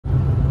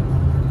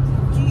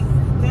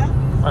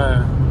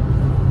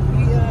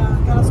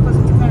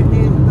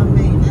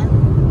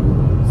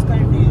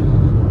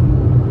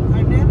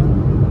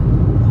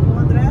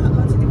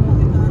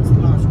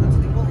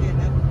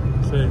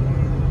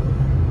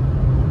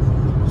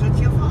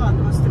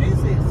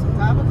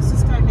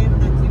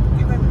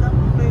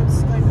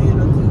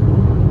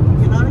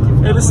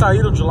eles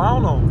saíram de lá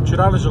ou não?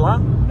 Tiraram de lá?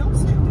 Não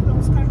sei onde estão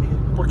os carneiros.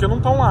 Porque não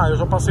estão lá, eu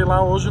já passei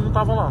lá hoje e não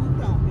estavam lá.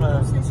 Então, eu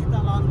não sei se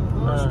está lá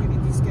no rancho, que ele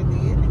disse que é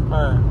dele,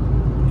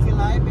 porque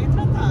lá é bem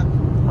tratado.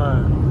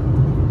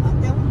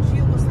 Até um dia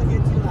eu gostaria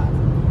de ir lá.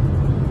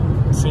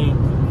 Sim.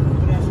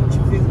 Pra gente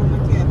ver como é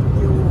que é,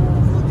 porque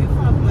o Rodrigo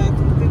fala que lá é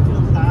tudo bem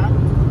tratado,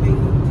 tudo bem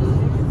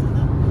limpinho,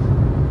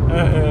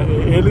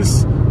 né?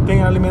 Eles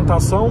têm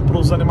alimentação para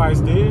os animais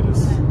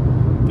deles,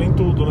 tem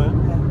tudo, né?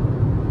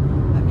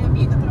 A minha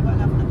amiga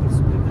trabalhava naquele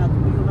supermercado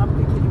Bio lá,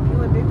 porque aquele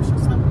Bio é bem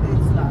puxado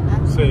deles lá, né?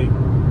 Sei.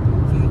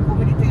 Que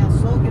como ele tem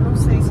açougue, eu não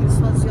sei se eles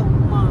faziam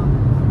alguma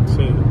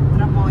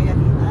tramóia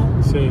ali, né?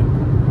 Sei.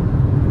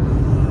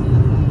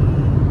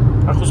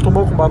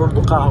 Acostumou com o barulho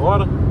do carro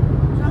agora?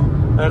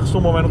 Já.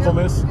 Acostumou, mas no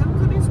começo? Eu não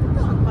tô nem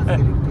escutando mais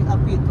aquele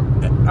apito.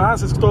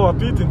 Você escutou o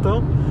apito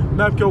então?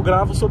 Não, é porque eu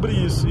gravo sobre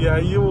isso. E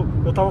aí eu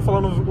tava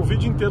falando o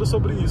vídeo inteiro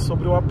sobre isso,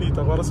 sobre o apito.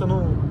 Agora você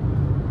não...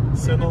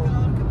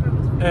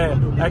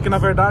 É que na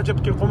verdade é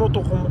porque como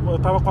eu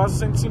tava quase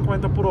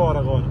 150 por hora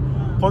agora.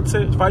 Quando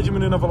você vai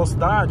diminuindo a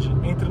velocidade,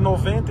 entre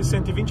 90 e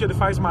 120 ele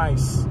faz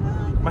mais.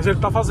 Mas ele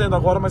tá fazendo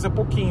agora, mas é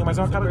pouquinho. Mas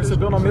é uma cara que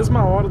percebeu na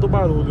mesma hora do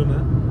barulho,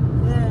 né?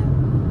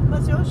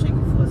 Mas eu achei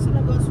que fosse um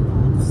negócio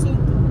do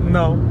cinto.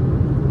 Não,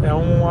 é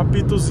um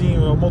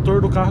apitozinho, é o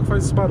motor do carro que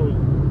faz esse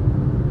barulho.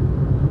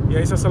 E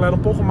aí se acelera um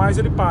pouco mais,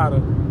 ele para.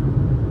 Ele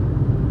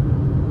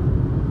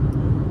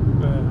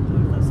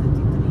tá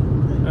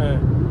 130. É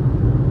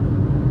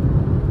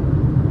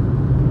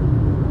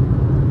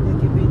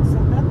que é bem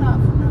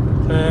desagradável,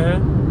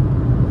 né?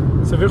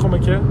 Você vê como é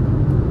que é?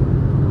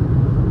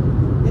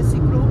 Esse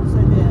Cronos,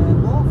 ele é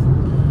novo?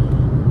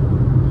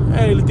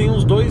 Ele tem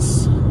uns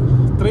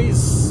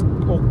 3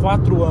 ou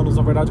 4 anos,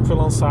 na verdade, que foi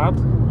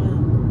lançado.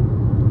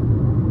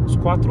 Uns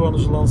 4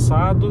 anos de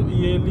lançado.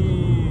 E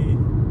ele...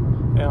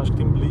 acho que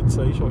tem Blitz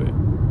aí, deixa eu ver.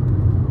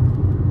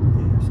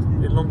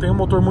 Ele não tem um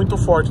motor muito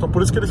forte, então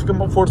por isso que ele fica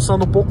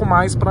forçando um pouco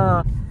mais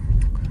pra...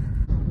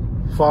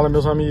 Fala,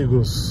 meus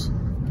amigos.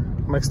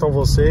 Como é que estão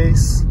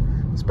vocês?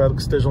 Espero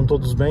que estejam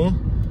todos bem.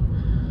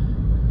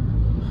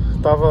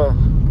 Tava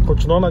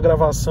continuando a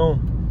gravação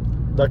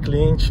da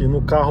cliente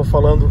no carro,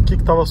 falando o que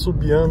tava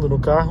assobiando no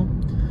carro.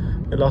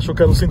 Ela achou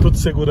que era o cinto de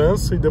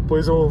segurança e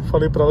depois eu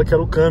falei pra ela que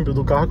era o câmbio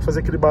do carro que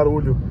fazia aquele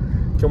barulho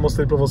que eu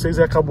mostrei pra vocês.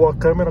 E acabou a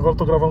câmera, agora eu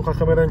tô gravando com a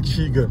câmera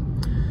antiga.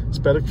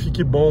 Espero que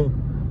fique bom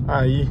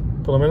aí,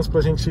 pelo menos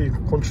pra gente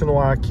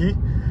continuar aqui.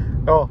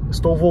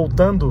 Estou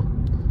voltando,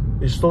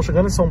 estou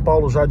chegando em São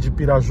Paulo já de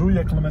Piraju e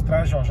a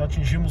quilometragem, já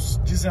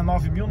atingimos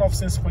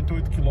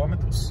 19.958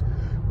 quilômetros.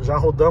 Já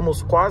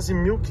rodamos quase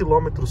 1.000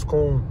 quilômetros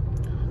com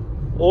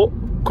o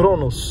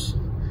Cronos.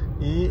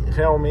 E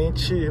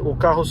realmente o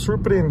carro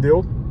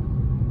surpreendeu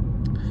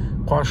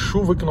com a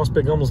chuva que nós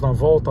pegamos na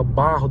volta,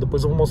 barro.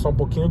 Depois eu vou mostrar um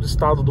pouquinho do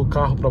estado do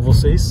carro para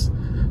vocês.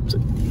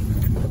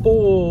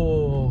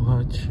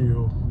 Porra,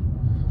 tio,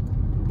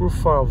 por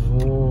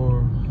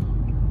favor,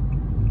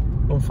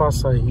 não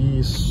faça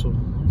isso.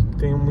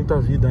 Tenho muita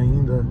vida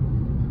ainda.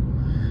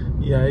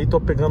 E aí tô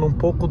pegando um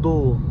pouco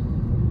do...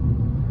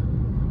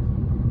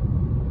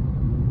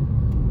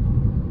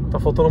 Tá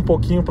faltando um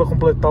pouquinho para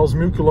completar os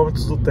 1.000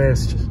 quilômetros do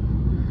teste,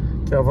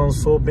 que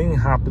avançou bem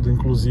rápido,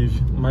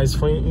 inclusive. Mas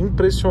foi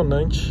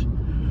impressionante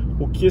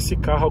o que esse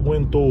carro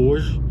aguentou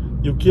hoje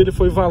e o que ele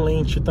foi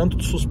valente, tanto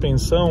de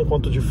suspensão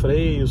quanto de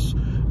freios.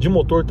 De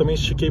motor também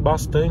estiquei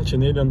bastante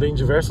nele, andei em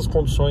diversas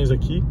condições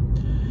aqui.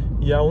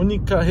 E a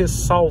única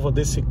ressalva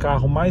desse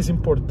carro mais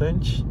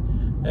importante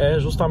é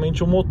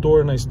justamente o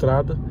motor na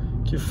estrada,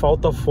 que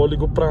falta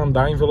fôlego para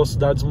andar em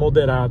velocidades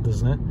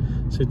moderadas, né?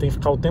 Você tem que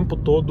ficar o tempo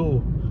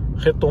todo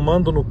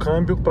retomando no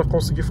câmbio para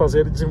conseguir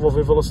fazer e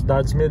desenvolver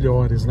velocidades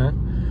melhores, né?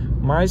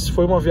 Mas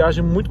foi uma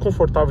viagem muito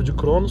confortável de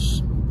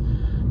Cronos.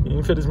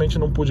 Infelizmente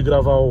não pude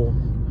gravar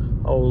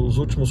os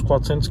últimos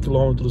 400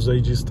 quilômetros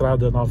aí de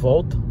estrada na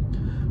volta,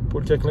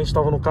 porque a cliente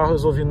estava no carro,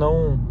 resolvi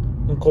não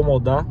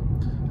incomodar.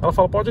 Ela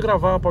fala, pode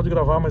gravar,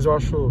 mas eu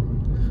acho...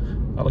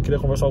 Ela queria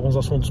conversar alguns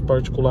assuntos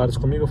particulares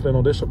comigo, eu falei,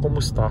 não, deixa como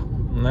está,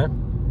 né?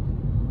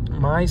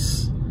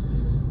 Mas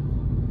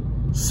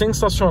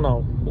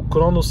sensacional. O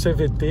Cronos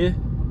CVT,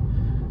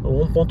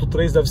 o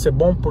 1.3 deve ser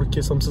bom,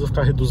 porque você não precisa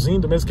ficar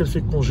reduzindo, mesmo que ele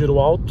fique com giro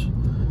alto,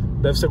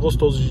 deve ser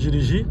gostoso de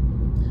dirigir.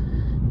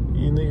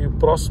 E o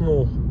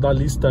próximo da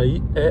lista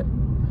aí é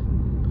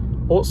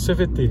o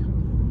CVT.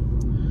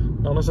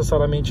 Não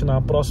necessariamente na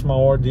próxima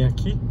ordem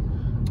aqui,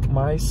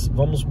 mas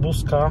vamos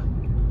buscar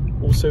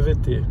o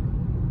CVT.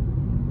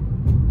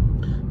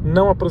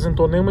 Não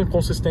apresentou nenhuma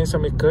inconsistência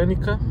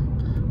mecânica,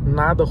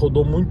 nada,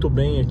 rodou muito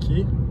bem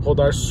aqui,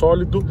 rodar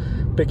sólido.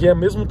 Peguei o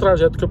mesmo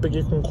trajeto que eu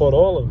peguei com o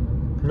Corolla,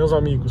 meus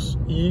amigos,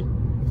 e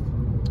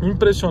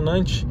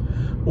impressionante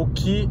o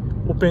que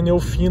o pneu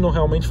fino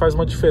realmente faz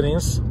uma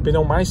diferença. O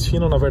pneu mais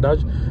fino, na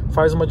verdade,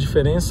 faz uma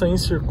diferença em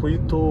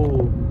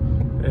circuito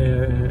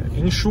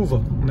em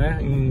chuva,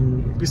 né?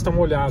 Em pista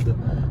molhada.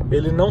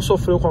 Ele não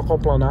sofreu com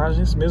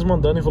acoplanagens, mesmo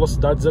andando em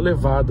velocidades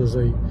elevadas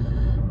aí.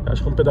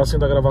 Acho que um pedacinho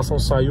da gravação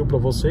saiu para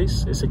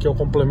vocês. Esse aqui é o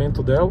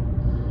complemento dela.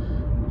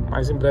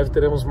 Mas em breve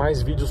teremos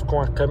mais vídeos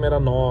com a câmera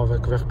nova,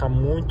 que vai ficar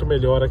muito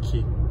melhor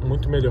aqui,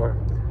 muito melhor.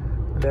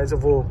 Aliás, eu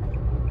vou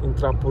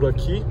entrar por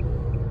aqui.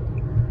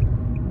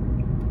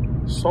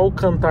 Só o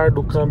cantar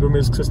do câmbio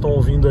mesmo que vocês estão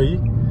ouvindo aí,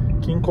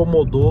 que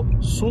incomodou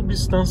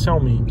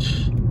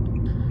substancialmente.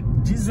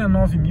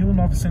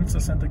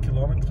 19.960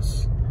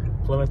 quilômetros.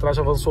 A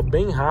quilometragem avançou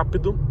bem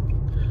rápido.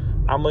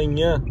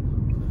 Amanhã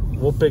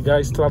vou pegar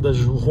a estrada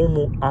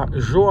rumo a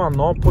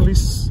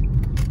Joanópolis.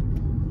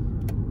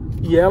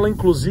 E ela,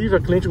 inclusive, a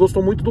cliente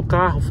gostou muito do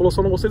carro. Falou,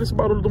 só não gostei desse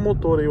barulho do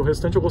motor aí. O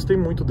restante eu gostei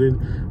muito dele.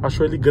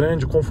 Achou ele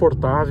grande,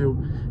 confortável.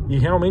 E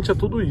realmente é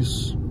tudo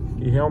isso.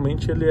 E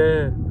realmente ele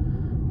é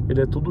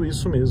tudo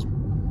isso mesmo.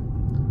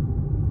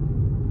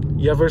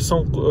 E a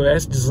versão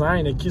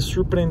S-Design aqui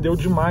surpreendeu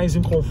demais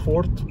em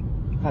conforto.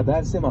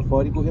 Radar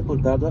semafórico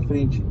reportado à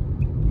frente.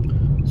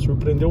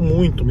 Surpreendeu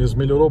muito mesmo.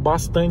 Melhorou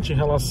bastante em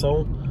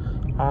relação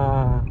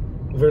à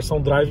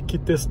versão Drive que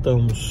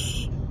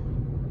testamos.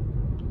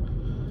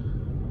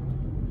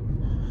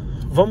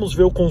 Vamos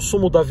ver o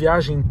consumo da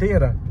viagem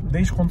inteira,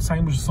 desde quando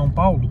saímos de São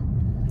Paulo.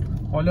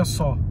 Olha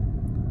só,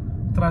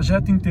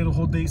 trajeto inteiro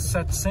rodei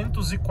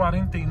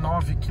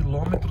 749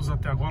 quilômetros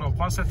até agora, ó,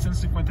 quase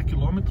 750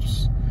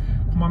 quilômetros,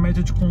 com uma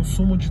média de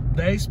consumo de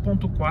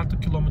 10,4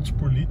 km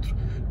por litro,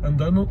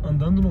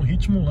 andando no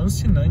ritmo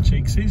lancinante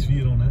aí que vocês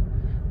viram, né?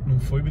 Não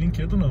foi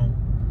brinquedo não,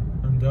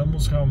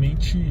 andamos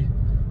realmente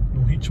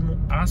no ritmo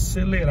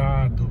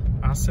acelerado.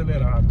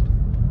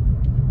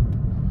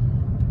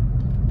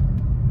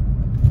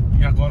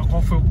 E agora,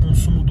 qual foi o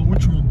consumo do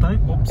último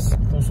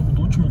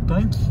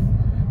tanque?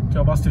 Que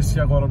eu abasteci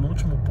agora no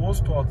último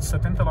posto, ó, de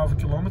 79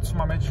 km,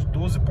 uma média de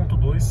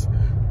 12,2.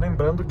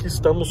 Lembrando que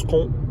estamos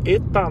com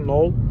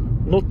etanol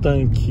no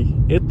tanque.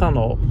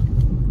 Etanol.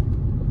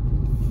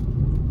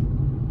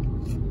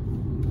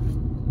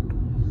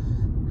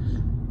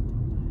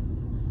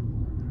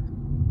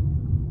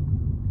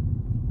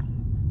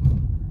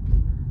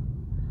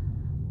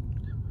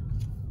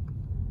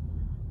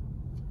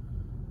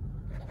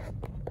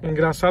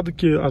 Engraçado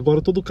que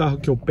agora todo carro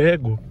que eu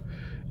pego,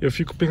 eu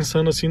fico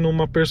pensando assim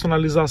numa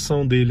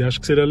personalização dele. Acho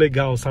que seria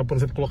legal, sabe? Por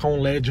exemplo, colocar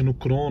um LED no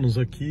Cronos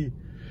aqui,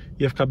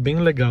 ia ficar bem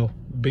legal,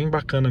 bem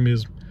bacana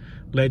mesmo.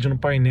 LED no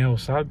painel,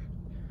 sabe?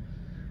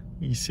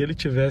 E se ele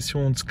tivesse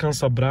um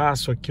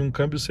descansa-braço aqui, um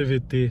câmbio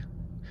CVT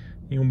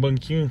e um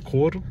banquinho em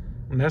couro,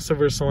 nessa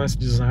versão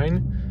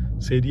S-Design,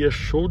 seria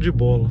show de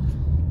bola.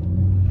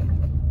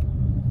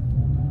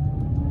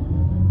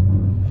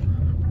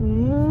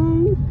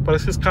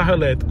 Parece esse carro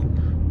elétrico.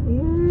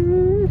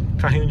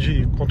 Carrinho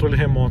de controle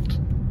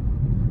remoto.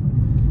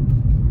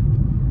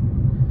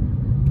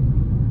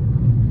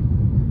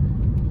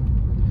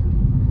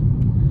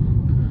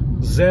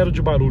 Zero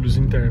de barulhos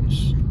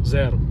internos.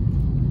 Zero.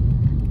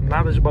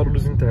 Nada de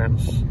barulhos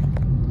internos.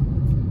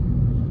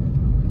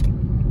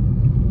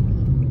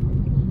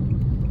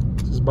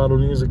 Esses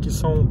barulhinhos aqui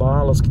são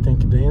balas que tem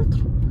aqui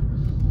dentro.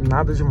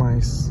 Nada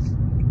demais.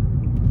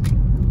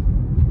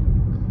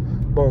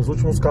 Bom, os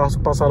últimos carros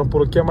que passaram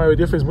por aqui, a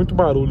maioria fez muito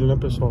barulho, né,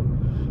 pessoal?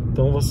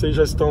 Então vocês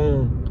já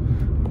estão...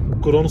 O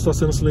Cronos está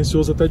sendo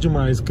silencioso até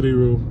demais,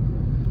 creio eu.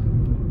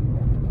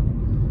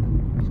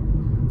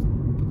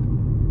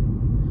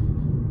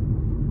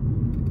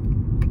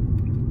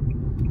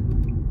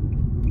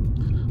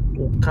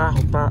 O carro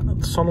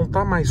só não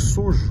tá mais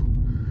sujo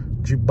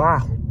de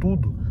barro,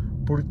 tudo,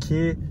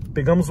 porque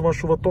pegamos uma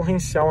chuva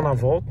torrencial na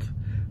volta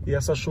e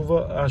essa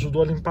chuva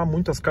ajudou a limpar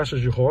muito as caixas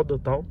de roda e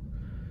tal,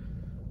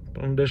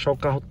 para não deixar o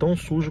carro tão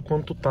sujo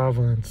quanto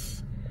estava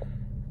antes.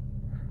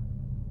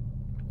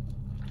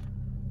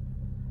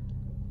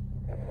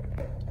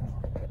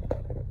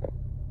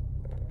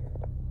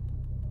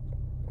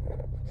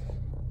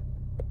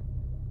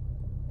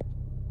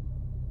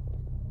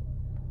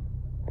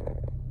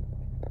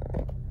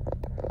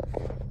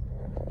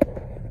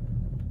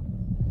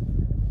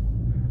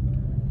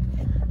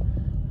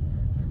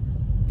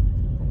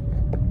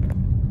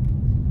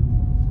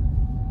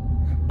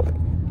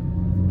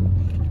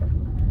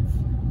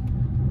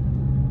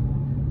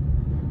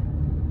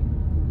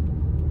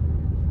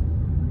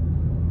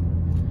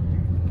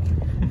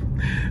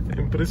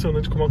 É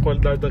impressionante como a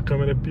qualidade da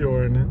câmera é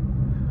pior, né?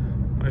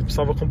 Mas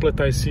precisava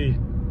completar esse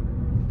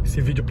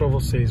vídeo para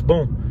vocês.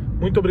 Bom,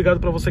 muito obrigado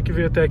para você que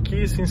veio até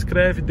aqui. Se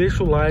inscreve,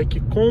 deixa o like,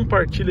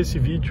 compartilha esse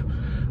vídeo.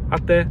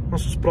 Até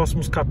nossos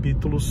próximos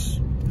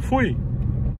capítulos. Fui!